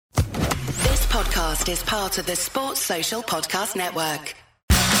podcast is part of the Sports Social Podcast Network.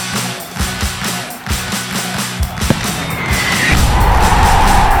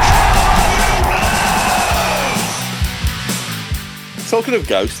 Talking of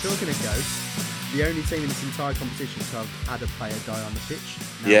ghosts, the only team in this entire competition to have had a player die on the pitch.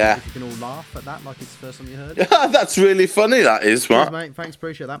 Now, Yeah. If you can all laugh at that like it's the first time you heard. that's really funny, that is, Cheers, Matt. mate. Thanks,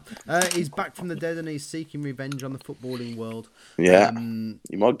 appreciate that. He's back from the dead and he's seeking revenge on the footballing world. Yeah,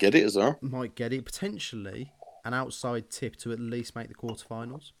 you might get it as well. Might get it. Potentially an outside tip to at least make the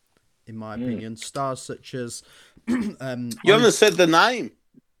quarterfinals, in my opinion. Stars such as... You haven't said the name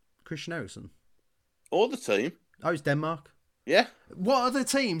Christian Eriksen. or the team. Oh, it's Denmark. Yeah, What other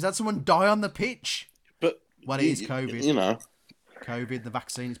teams had someone die on the pitch? but... Well, it is COVID. You know. COVID, the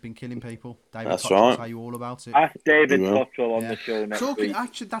vaccine has been killing people. David That's Cottrell will right. tell you all about it. Ask David You will. Cottrell on the show next week.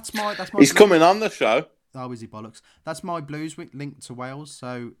 Actually, that's my. He's coming on the show. Oh, is he bollocks? That's my Blues link to Wales.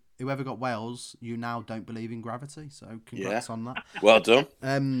 So whoever got Wales, you now don't believe in gravity. So congrats on that. Well done.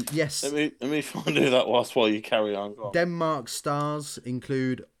 Yes. Let me find out that while you carry on. Go on. Denmark stars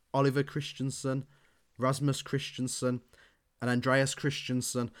include Oliver Christensen, Rasmus Christensen, and Andreas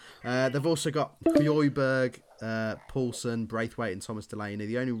Christensen. They've also got Højbjerg, Paulson, Braithwaite, and Thomas Delaney.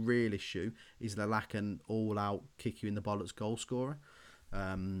 The only real issue is they lack an all-out kick you in the bollocks goal scorer.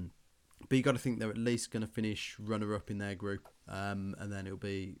 But you got to think they're at least going to finish runner-up in their group, and then it'll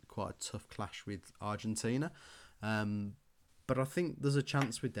be quite a tough clash with Argentina. But I think there's a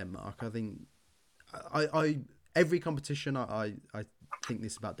chance with Denmark. I think I every competition I think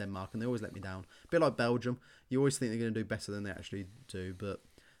this about Denmark, and they always let me down. A bit like Belgium, you always think they're going to do better than they actually do, but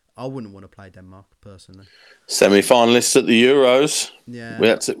I wouldn't want to play Denmark personally. Semi-finalists at the Euros. Yeah,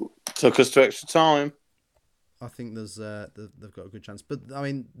 Took us to extra time. I think they've got a good chance. But I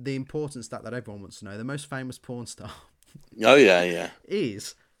mean, the important stat that everyone wants to know: the most famous porn star Oh yeah.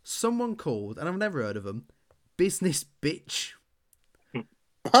 is someone called, and I've never heard of them, Business Bitch.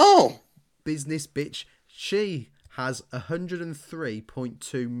 Oh, Business Bitch. She has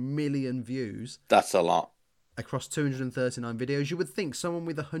 103.2 million views that's a lot. across 239 videos. You would think someone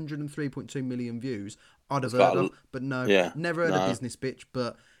with 103.2 million views I'd have got heard a- of, but no, yeah, never heard no. of Business Bitch.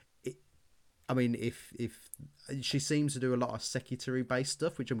 But I mean, if she seems to do a lot of secretary based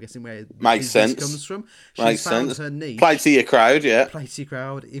stuff, which I'm guessing where the Makes business sense. comes from. She's Makes found sense. her niche. Play to your crowd, yeah. Play to your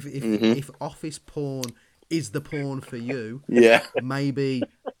crowd. If office porn is the porn for you, Yeah. maybe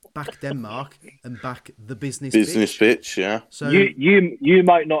back Denmark and back the business Business bitch. bitch, yeah. So You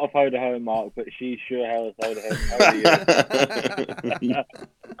might not have heard of her, Mark, but she sure has heard of her.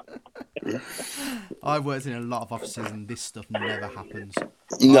 I've worked in a lot of offices and this stuff never happens.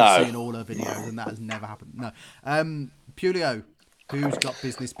 No. I've seen all her videos and that has never happened. No. Pulio, who's got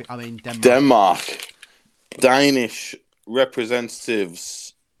business? I mean, Denmark. Denmark. Danish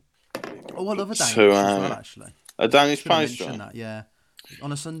representatives. Oh, I love a Danish So, as well, actually. A Danish Should have pastry. mentioned that, yeah.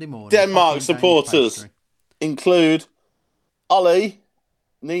 On a Sunday morning. Denmark coffee and Danish supporters pastry. include Ollie,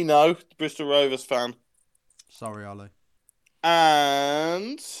 Nino, the Bristol Rovers fan, Sorry, Ollie.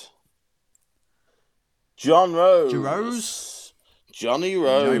 and John Rose. Rose? Johnny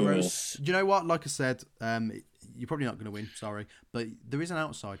Johnny Rose. Rose. Do you know what? Like I said, you're probably not going to win, sorry. But there is an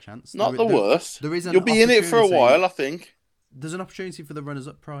outside chance. Not the worst. There is an You'll be in it for a opportunity. while, I think. There's an opportunity for the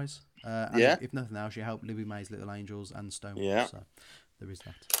runners-up prize. And Yeah. if nothing else, you help Libby May's Little Angels and Stonewall. Yeah. So there is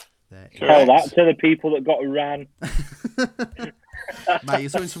that. There. Tell that to the people that got ran. Mate, you're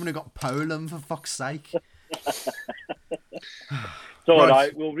talking someone who got Poland, for fuck's sake. It's all Right.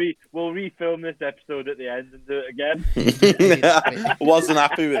 right. We'll refilm this episode at the end and do it again. Wasn't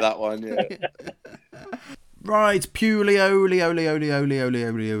happy with that one, yeah. Right,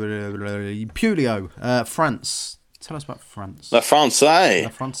 Pulio, France. Tell us about France. La Francais. La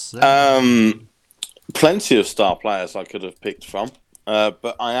France. Plenty of star players I could have picked from.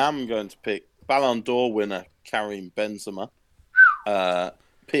 But I am going to pick Ballon d'Or winner Karim Benzema.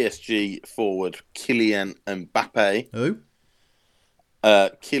 PSG forward Kylian Mbappe. Who?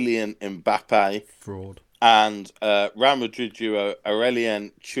 Kylian Mbappe. Fraud. And Real Madrid duo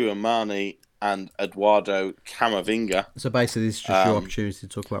Aurelien Tchouameni and Eduardo Camavinga. So basically, this is just your opportunity to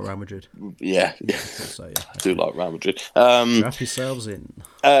talk about Real Madrid. Yeah. So yeah, I do like Real Madrid. strap yourselves in.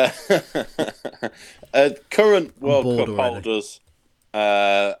 Current World bored Cup already. holders,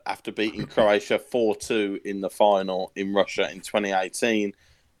 after beating Croatia 4-2 in the final in Russia in 2018,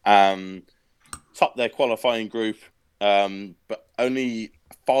 topped their qualifying group, but only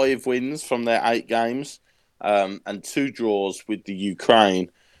 5 wins from their 8 games, and 2 draws with the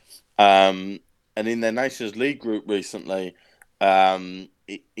Ukraine. And in their Nations League group recently,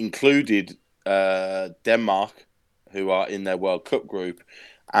 it included Denmark, who are in their World Cup group,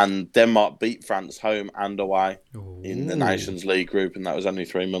 and Denmark beat France home and away in the Nations League group, and that was only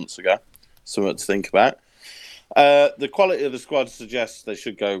 3 months ago. Something to think about. The quality of the squad suggests they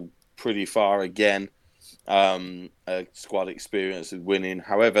should go pretty far again. A squad experience with winning.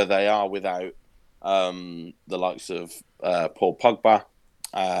 However, they are without the likes of Paul Pogba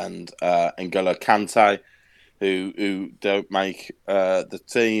and N'Golo Kante, who don't make the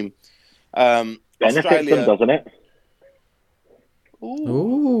team. Benefits them, doesn't it?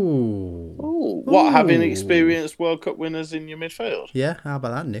 Ooh. What, having experienced World Cup winners in your midfield? Yeah, how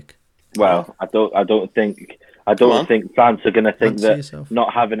about that, Nick? Well, I don't think France are going to think that yourself.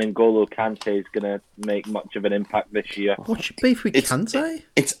 not having N'Golo Kante is going to make much of an impact this year. What's your beef with Kante?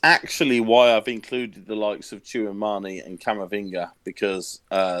 It's actually why I've included the likes of Chouamani and Camavinga, because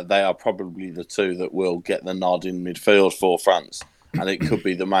they are probably the two that will get the nod in midfield for France, and it could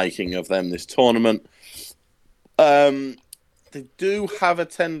be the making of them this tournament. They do have a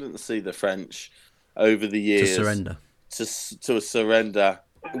tendency, the French, over the years, to surrender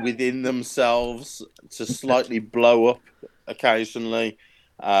within themselves, to slightly blow up occasionally.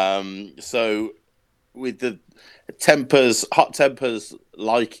 So with the hot tempers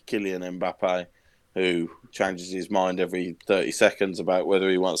like Kylian Mbappe, who changes his mind every 30 seconds about whether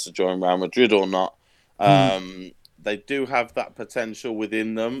he wants to join Real Madrid or not, they do have that potential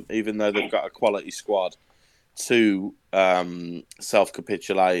within them, even though they've got a quality squad, to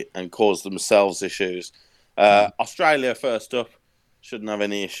self-capitulate and cause themselves issues. Australia first up, shouldn't have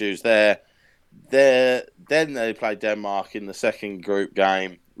any issues there. Then they play Denmark in the second group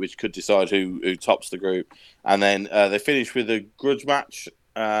game, which could decide who tops the group. And then they finish with a grudge match.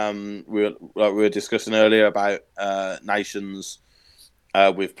 We were discussing earlier about nations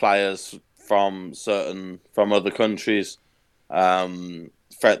with players from other countries. The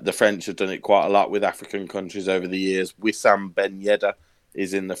French have done it quite a lot with African countries over the years. Wissam Ben Yedder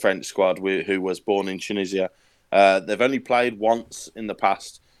is in the French squad, who was born in Tunisia. They've only played once in the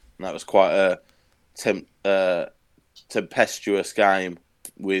past, and that was quite a tempestuous game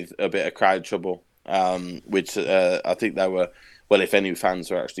with a bit of crowd trouble, which I think they were, well, if any fans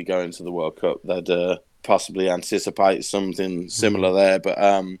were actually going to the World Cup, they'd possibly anticipate something similar there. But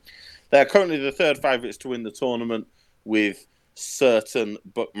they're currently the third favourites to win the tournament with certain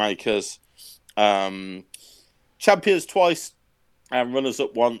bookmakers. Champions twice and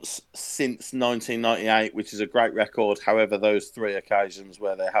runners-up once since 1998, which is a great record. However, those 3 occasions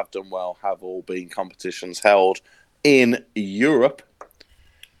where they have done well have all been competitions held in Europe.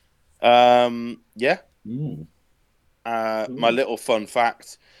 My little fun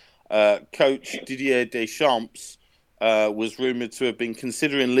fact, coach Didier Deschamps was rumoured to have been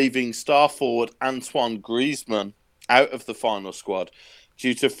considering leaving star forward Antoine Griezmann out of the final squad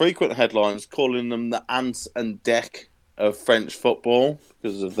due to frequent headlines calling them the Ants and Dec of French football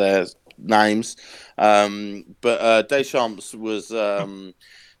because of their names. But Deschamps was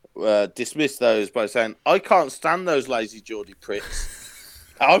dismissed those by saying, "I can't stand those lazy Geordie pricks.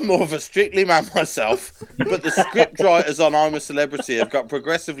 I'm more of a Strictly man myself, but the script writers on I'm a Celebrity have got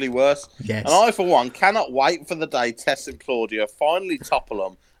progressively worse. Yes. And I, for one, cannot wait for the day Tess and Claudia finally topple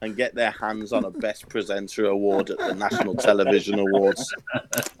them and get their hands on a Best Presenter award at the National Television Awards."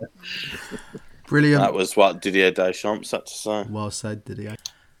 Brilliant. That was what Didier Deschamps had to say. Well said, Didier.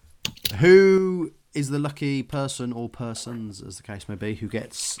 Who is the lucky person or persons, as the case may be, who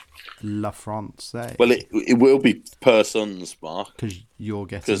gets La France? Well, it will be persons, Mark. Because you're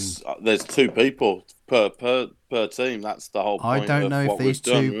getting... Because there's 2 people per team. That's the whole point. I don't know if these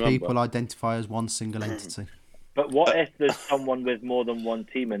 2 people people identify as one single entity. But what if there's someone with more than one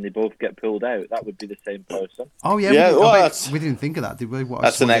team and they both get pulled out? That would be the same person. Oh, yeah. We didn't think of that, did we?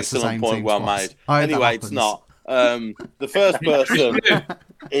 That's an excellent point, well made. Anyway, it's not. The first person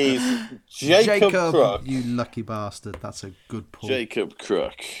is Jacob Crook. You lucky bastard. That's a good pull. Jacob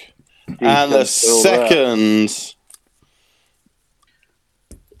Crook. And the second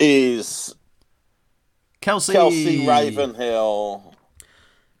is Kelsey Ravenhill.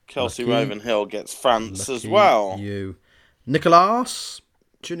 Kelsey Ravenhill gets France as well. You. Nicolas,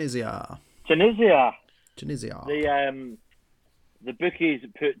 Tunisia. The bookies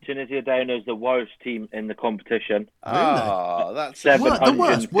put Tunisia down as the worst team in the competition. Ah, that's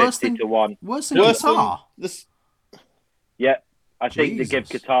 750 to 1. Worse than Qatar? Yeah, I think they give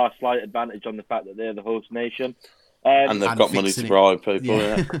Qatar a slight advantage on the fact that they're the host nation. And they've got money to bribe people.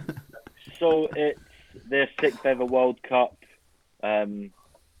 Yeah. So it's their 6th ever World Cup.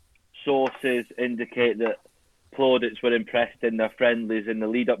 Sources indicate that plaudits were impressed in their friendlies in the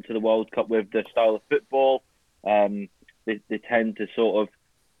lead up to the World Cup with their style of football. They tend to sort of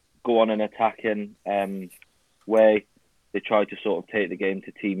go on an attacking way. they try to sort of take the game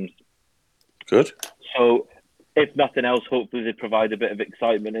to teams. Good. So, if nothing else, hopefully they provide a bit of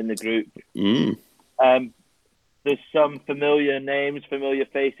excitement in the group. There's some familiar names, familiar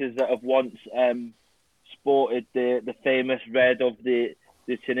faces that have once sported the famous red of the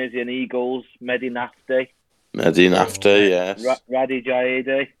Tunisian Eagles, Mehdi Nafti. Mehdi Nafti, yes. Radi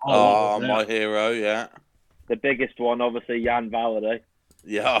Jaidi. Oh, my hero, yeah. The biggest one, obviously, Jan Valery.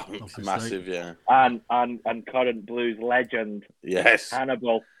 Yeah, Obviously. massive, yeah. And current Blues legend, Yes.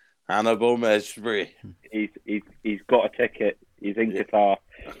 Hannibal. Hannibal Mejbri. He's got a ticket. He's in Qatar.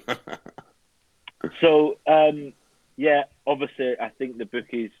 So, obviously, I think the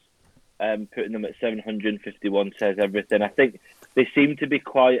bookies putting them at 751 says everything. I think they seem to be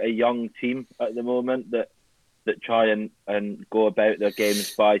quite a young team at the moment that try and go about their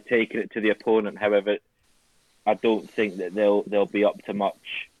games by taking it to the opponent. However, I don't think that they'll be up to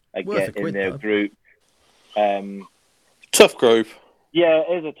much again in their group. Tough group. Yeah,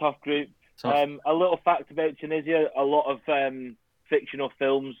 it is a tough group. Tough. A little fact about Tunisia: a lot of fictional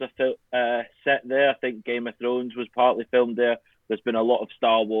films are set there. I think Game of Thrones was partly filmed there. There's been a lot of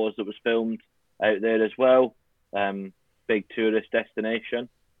Star Wars that was filmed out there as well. Big tourist destination.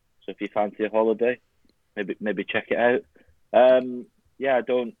 So if you fancy a holiday, maybe check it out.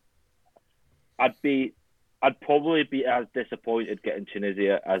 I'd probably be as disappointed getting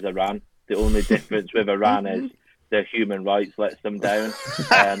Tunisia as Iran. The only difference with Iran is their human rights lets them down.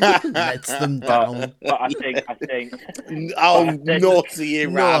 Lets them down. But I think. Naughty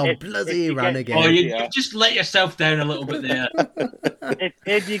Iran! No, bloody Iran again. Oh, you just let yourself down a little bit there.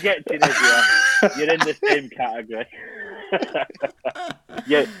 If you get Tunisia, you're in the same category.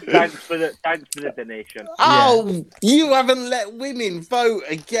 Yeah, thanks for the donation. Oh, you haven't let women vote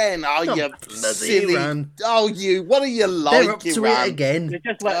again, are Oh, you bloody silly? Iran. Oh, what are you like, They're up to Iran? it again. They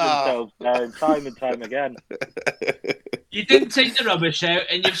just let themselves down time and time again. You didn't take the rubbish out,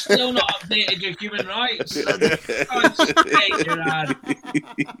 and you've still not updated your human rights.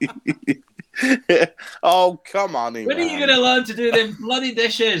 Oh, come on, Iran. When are you going to learn to do them bloody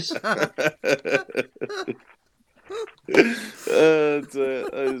dishes?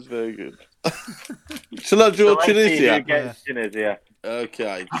 That is very good. Shall I draw Let's see who Tunisia? gets Tunisia.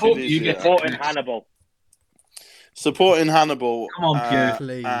 Okay, I hope you get Supporting Hannibal. Supporting Hannibal. Come on,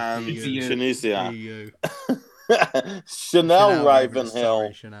 Please, and EU. Tunisia. EU. Chanel Chanel Ravenhill.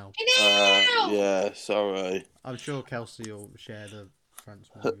 Sorry, Chanel. Yeah, sorry. I'm sure Kelsey will share the French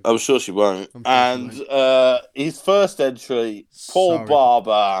movie. I'm sure she won't. I'm sure she His first entry, Paul Sorry.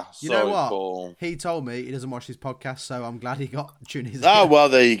 Barber. You Sorry, know what? Paul. He told me he doesn't watch his podcast, so I'm glad he got Tunisia. Oh, well,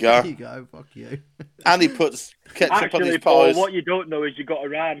 there you go. There you go. Fuck you. And he puts ketchup on Actually, his Paul, pies. what you don't know is you got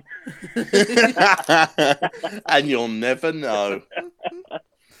Iran. And you'll never know.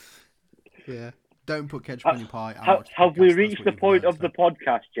 Yeah. Don't put ketchup on your pie. and watch the Have we podcast, reached that's the what point you've of the learned,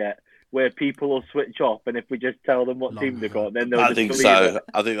 podcast yet where people will switch off, and if we just tell them what Long team they ago. got, then they'll I just think believe so. it?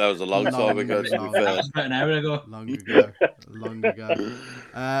 I think that was a long time ago, to be Long. That fair. was about an hour ago. Long ago. Long ago.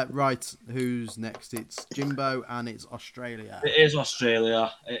 Right. Who's next? It's Jimbo and it's Australia. It is Australia.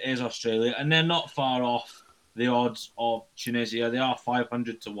 And they're not far off the odds of Tunisia. They are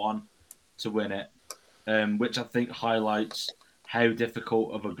 500-1 to win it, which I think highlights how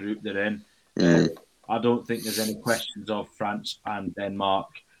difficult of a group they're in. I don't think there's any questions of France and Denmark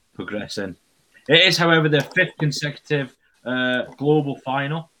progressing. It is, however, their fifth consecutive global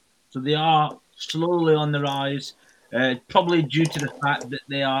final, so they are slowly on the rise. Probably due to the fact that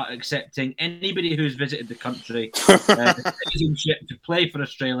they are accepting anybody who's visited the country citizenship to play for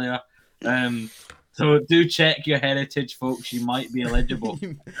Australia. So do check your heritage, folks. You might be eligible.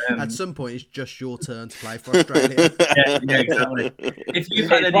 At some point, it's just your turn to play for Australia. Yeah, exactly. If you've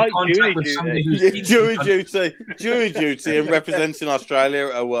had It's any like contact jury with duty. somebody who's Jury duty, and representing Australia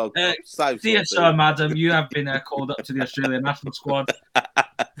at a World Cup. Same dear sort sir, of madam, you have been called up to the Australian national squad.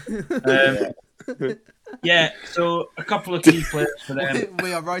 Yeah, so a couple of key players for them.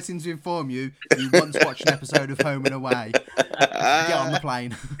 We are writing to inform you you once watched an episode of Home and Away. Get on the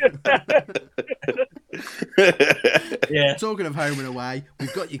plane. Yeah, Talking of Home and Away,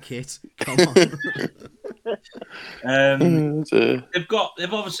 we've got your kit. Come on.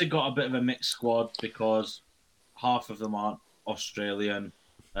 they've obviously got a bit of a mixed squad because half of them aren't Australian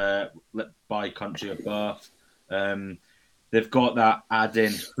by country of birth. They've got that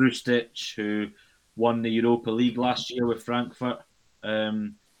Adin Hrustic, who won the Europa League last year with Frankfurt.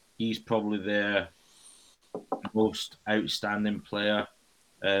 He's probably their most outstanding player,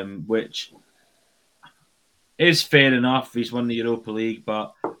 which is fair enough. He's won the Europa League,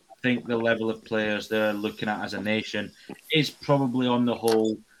 but I think the level of players they're looking at as a nation is probably on the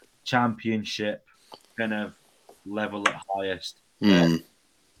whole Championship kind of level at highest. Mm.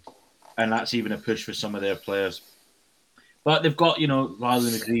 And that's even a push for some of their players. But they've got,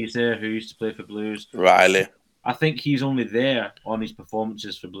 Riley McGree's there, who used to play for Blues. Riley. I think he's only there on his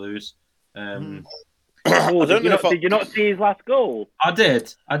performances for Blues. Did you not see his last goal? I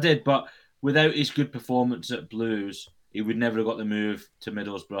did, but without his good performance at Blues, he would never have got the move to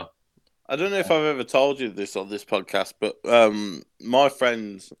Middlesbrough. I don't know if I've ever told you this on this podcast, but our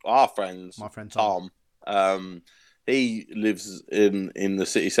friend Tom, he lives in the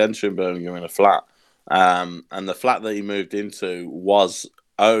city centre in Birmingham in a flat, and the flat that he moved into was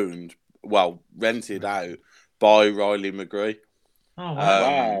rented out by Riley McGree. Oh,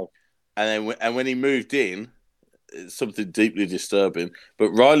 Wow. And when he moved in, it's something deeply disturbing. But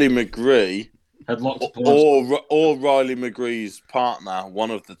Riley McGree had lots of points. or Riley McGree's partner,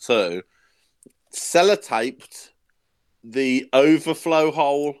 one of the two, sellotaped the overflow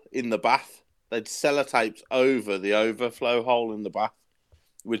hole in the bath. They'd sellotaped over the overflow hole in the bath,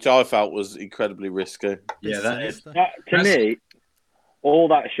 which I felt was incredibly risky. Yeah, that is. To me, all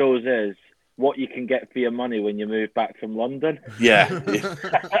that shows is what you can get for your money when you move back from London. Yeah.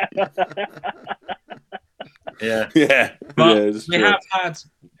 Yeah. Yeah. But Yeah,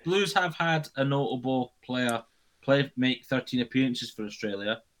 Blues have had a notable player make 13 appearances for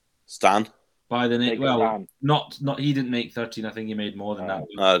Australia. Stan. By the name, Take a stand. not he didn't make 13. I think he made more than that.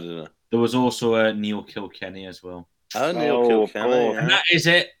 I don't know. There was also Neil Kilkenny as well. Oh, Neil Oh, Kilkenny. of course. Yeah. And that is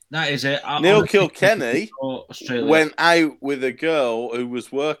it. Neil Honestly, Kilkenny for Australia. went out with a girl who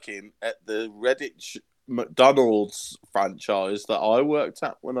was working at the Redditch McDonald's franchise that I worked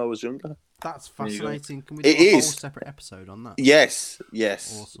at when I was younger. That's There you go. fascinating. Can we do It a whole is. separate episode on that? Yes.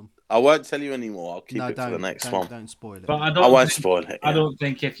 Awesome. I won't tell you anymore. I'll keep No, it for the next one. Don't spoil it. But I I won't spoil it. I don't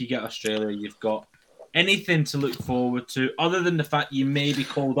think if you get Australia, you've got anything to look forward to other than the fact you may be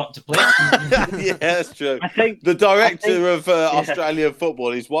called up to play. Yeah, that's true. I think The director of Australian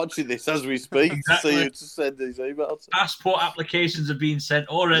football is watching this as we speak Exactly. to see who to send these emails. Passport applications are being sent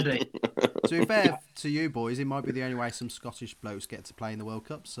already. To be fair to you boys, it might be the only way some Scottish blokes get to play in the World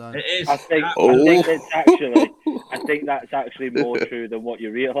Cup. So It is. I think that's actually more true than what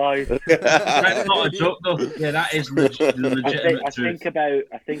you realise. That's not a joke, though. Yeah, that is legitimate I truth.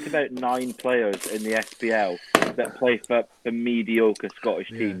 think about 9 players in the SPL that play for mediocre Scottish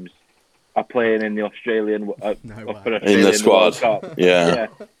teams are playing in the Australian No way. for In the Australian squad. World Cup. Yeah.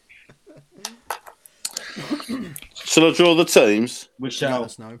 Shall I draw the teams? We let shall.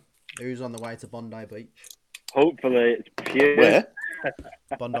 us know who's on the way to Bondi Beach. Hopefully it's pure. Where?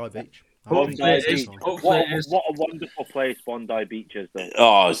 Bondi Beach. Hopefully it is. Hopefully it is. What a wonderful place Bondi Beach is, though.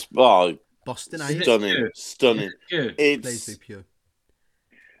 Oh, it's Boston, Is it? stunning. Stunning. Good. Please It's be pure.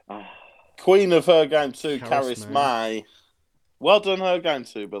 Ah, Queen of her game 2, Caris Caris May. May. Well done, her game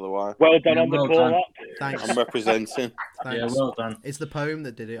 2, by the way. well done Yeah, on the well call done. up. Thanks. I'm representing. Thanks. Yeah, well done. It's the poem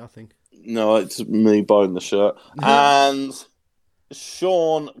that did it, I think. No, it's me buying the shirt. And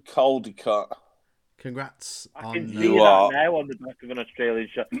Sean Caldicott. Congrats I on. can see You that are- now on the back of an Australian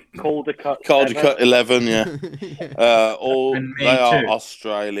shirt. Caldercut. Caldicott 11, yeah. Yeah. All And me they are too.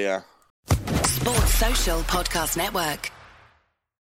 Australia. Sports Social Podcast Network.